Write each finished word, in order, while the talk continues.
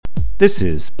This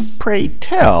is Pray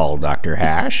Tell Dr.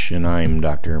 Hash, and I'm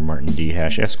Dr. Martin D.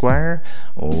 Hash, Esquire,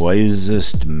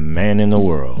 wisest man in the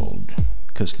world.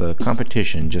 'Cause the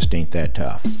competition just ain't that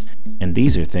tough. And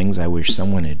these are things I wish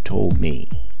someone had told me.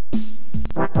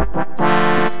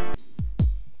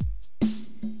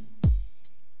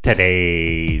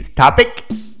 Today's topic: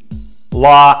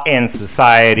 law and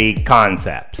society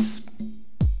concepts.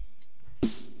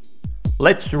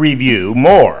 Let's review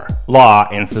more law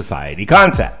and society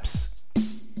concepts.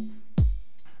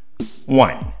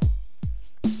 1.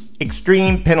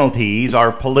 Extreme penalties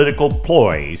are political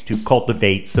ploys to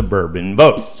cultivate suburban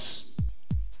votes.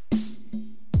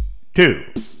 2.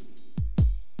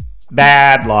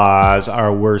 Bad laws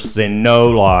are worse than no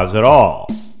laws at all.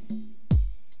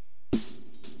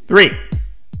 3.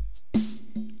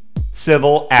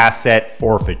 Civil asset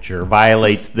forfeiture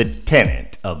violates the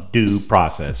tenet of due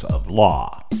process of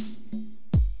law.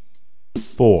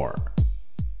 4.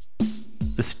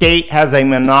 The state has a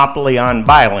monopoly on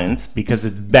violence because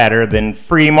it's better than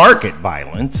free market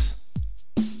violence.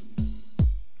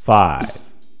 5.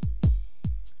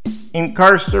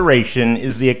 Incarceration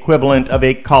is the equivalent of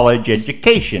a college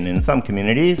education in some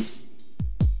communities.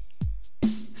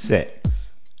 6.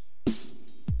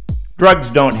 Drugs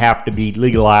don't have to be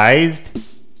legalized,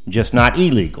 just not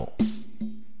illegal.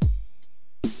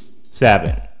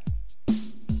 7.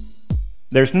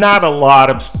 There's not a lot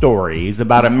of stories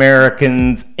about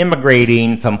Americans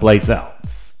immigrating someplace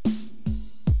else.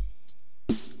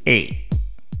 8.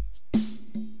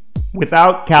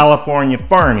 Without California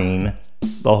farming,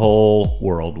 the whole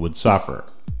world would suffer.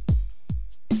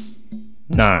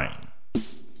 9.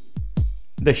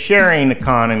 The sharing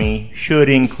economy should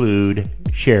include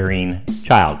sharing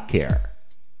childcare.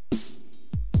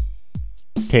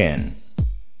 10.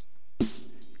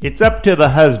 It's up to the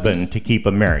husband to keep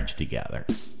a marriage together.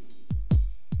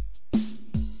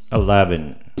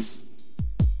 11.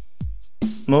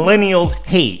 Millennials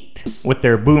hate what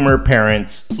their boomer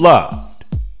parents loved.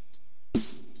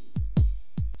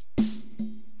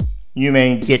 You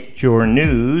may get your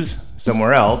news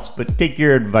somewhere else, but take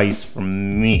your advice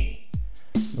from me,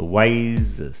 the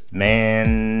wisest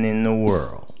man in the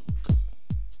world.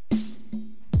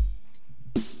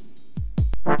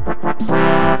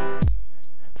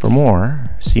 For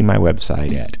more, see my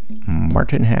website at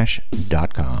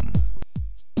martinhash.com.